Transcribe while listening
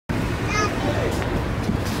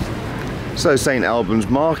So St Albans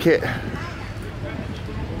Market,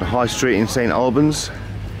 the high street in St Albans.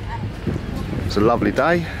 It's a lovely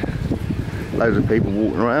day, loads of people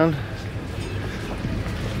walking around.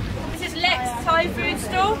 This is Lex Thai food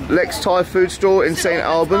store. Lex Thai food store in St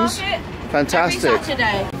Albans. Market, fantastic. every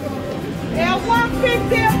Saturday. Yeah,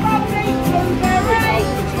 150 above blueberry.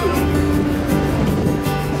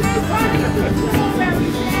 200 strawberry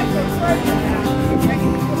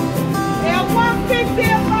yeah, 150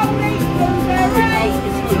 above blueberry.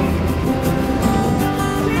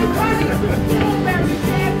 200 strawberry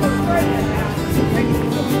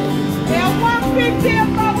yeah, 150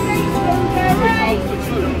 above blueberry.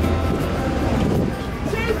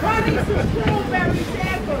 200 strawberry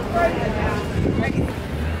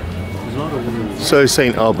So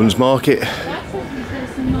St Albans Market,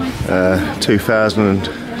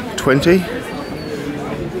 2020.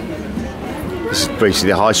 This is basically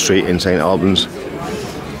the high street in St Albans.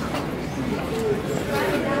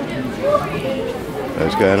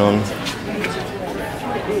 What's going on?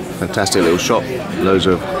 Fantastic little shop, loads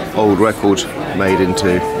of old records made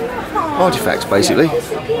into artifacts basically.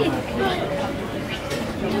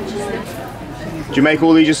 Do you make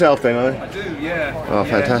all these yourself then, Owen? I do, yeah. Oh,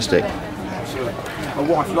 fantastic. My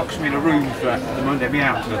wife locks me in a room for the Monday me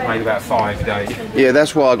out and I've made about 5 a day. Yeah,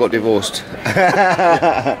 that's why I got divorced.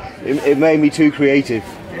 it made me too creative.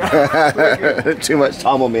 Too much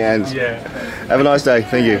time on my hands. Yeah. Have a nice day,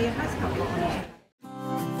 thank you.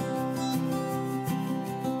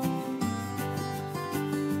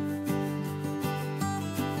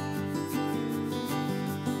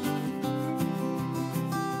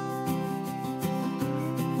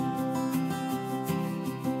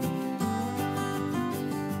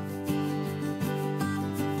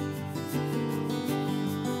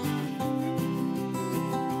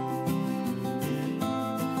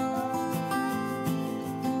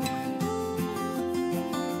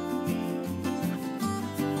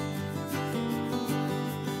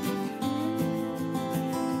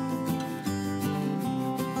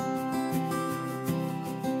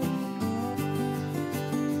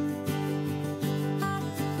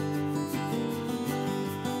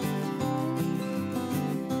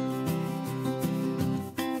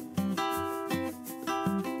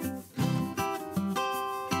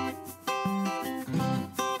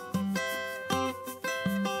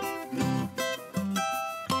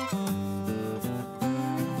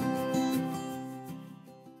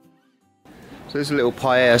 So there's a little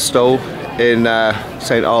paella stall in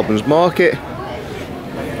St Albans Market.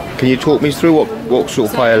 Can you talk me through what sort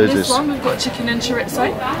of paella is this? This one we've got chicken and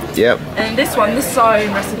chorizo. Yep. And this one, this is our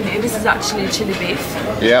own recipe. This is actually chili beef.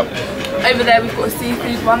 Yep. Over there we've got a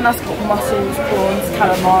seafood one that's got mussels, prawns,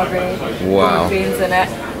 calamari, wow, beans in it.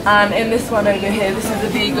 And in this one over here, this is the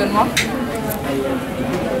vegan one.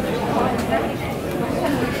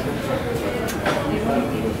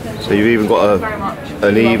 So you've even got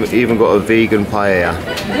even got a vegan paella.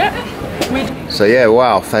 Yep. So yeah,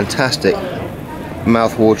 wow, fantastic,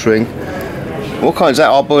 mouth-watering. What kind is that?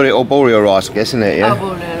 Arborio rice, I guess, isn't it? Yeah.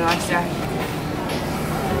 Arborio rice, yeah.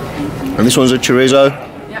 And this one's a chorizo.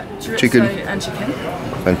 Yep. Chorizo Chicken. and chicken.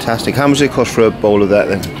 Fantastic. How much does it cost for a bowl of that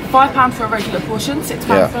then? £5 for a regular portion,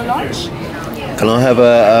 £6 for a lunch. Can I have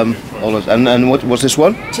a olive? And what's this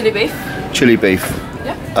one? Chili beef. Chili beef.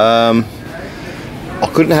 Yeah. I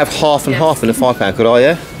couldn't have half and half in a £5, could I?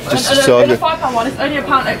 Yeah. Just so the £5 one, it's only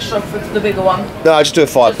 £1 extra for the bigger one. No, I just do a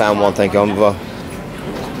 £5 one. Thank you. I'm on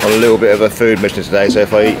a little bit of a food mission today, so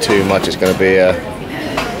if I eat too much, it's going to be a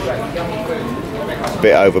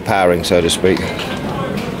bit overpowering, so to speak. I'm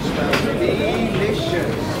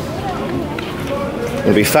going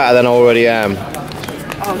to be fatter than I already am.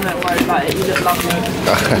 Oh, don't worry about it. You look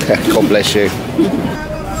lovely. God bless you.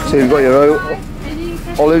 So you've got your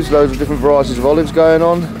olives, loads of different varieties of olives going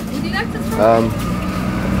on.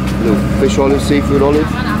 Little fish olive, seafood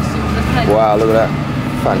olive. Wow, look at that.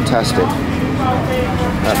 Fantastic.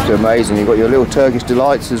 Absolutely amazing. You've got your little Turkish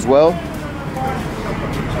delights as well.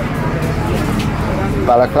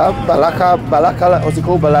 Balakala, what's it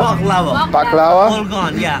called? Baklava. Baklava. All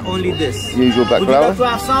gone, yeah, only this. Usual Would you baklava. like to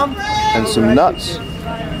have some? And some nuts.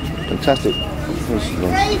 Fantastic. I'm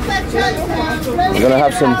gonna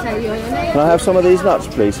have some. Can I have some of these nuts,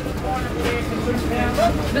 please?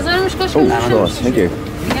 Oh, sure. Thank you.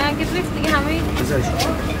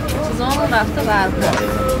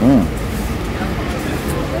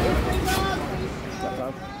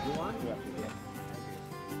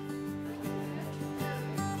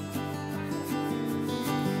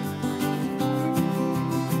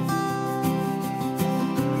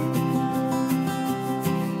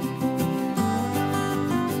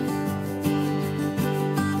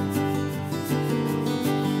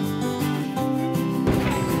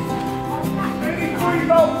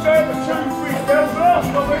 those there for 2 weeks. There's last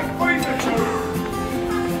of it, 3 for 2.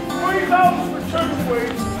 3 those for 2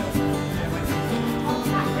 weeks.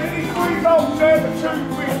 Mini 3 those there for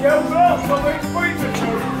 2 weeks. There's last of it, 3 for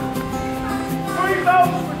 2. 3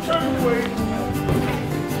 those for 2 weeks.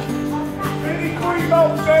 Mini 3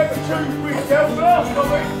 those there for 2 weeks. There's last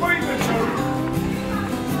of it, 3 for 2.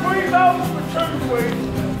 3 those for 2 weeks.